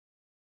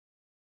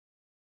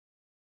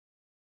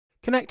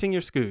connecting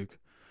your Skoog.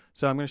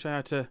 So I'm going to show you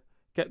how to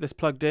get this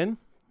plugged in.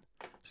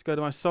 Just go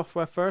to my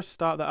software first,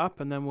 start that up,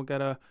 and then we'll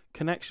get a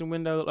connection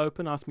window that'll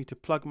open, ask me to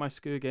plug my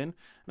Skoog in.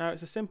 Now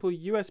it's a simple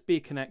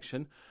USB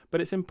connection,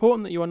 but it's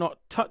important that you are not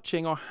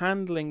touching or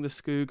handling the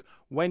Skoog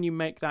when you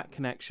make that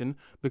connection,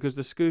 because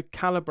the Skoog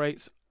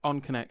calibrates on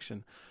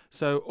connection.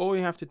 So all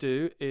you have to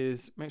do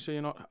is make sure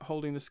you're not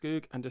holding the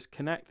Skoog and just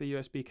connect the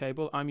USB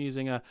cable. I'm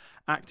using a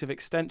active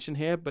extension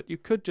here, but you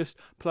could just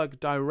plug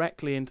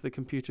directly into the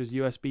computer's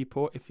USB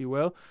port, if you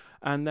will,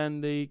 and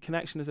then the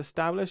connection is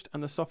established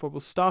and the software will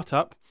start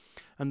up.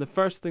 And the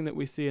first thing that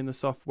we see in the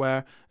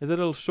software is a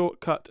little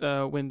shortcut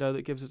window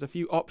that gives us a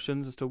few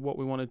options as to what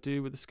we want to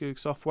do with the Skoog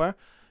software.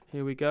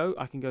 Here we go.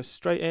 I can go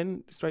straight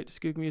to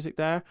Skoogmusic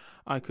there.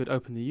 I could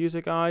open the user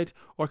guide,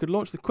 or I could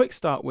launch the Quick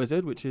Start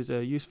Wizard, which is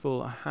a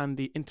useful,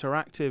 handy,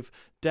 interactive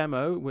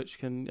demo which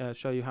can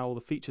show you how all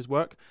the features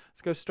work.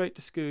 Let's go straight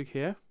to Skoog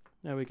here.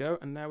 There we go,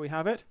 and now we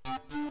have it.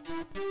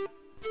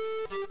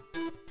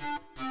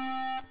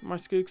 My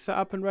Skoog set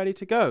up and ready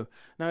to go.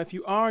 Now if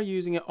you are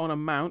using it on a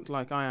mount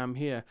like I am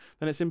here,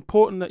 then it's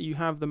important that you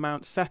have the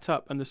mount set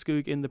up and the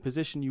Skoog in the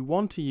position you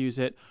want to use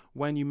it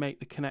when you make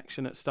the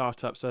connection at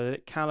startup, so that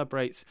it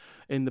calibrates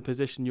in the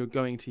position you're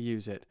going to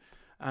use it.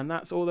 And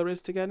that's all there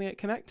is to getting it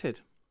connected.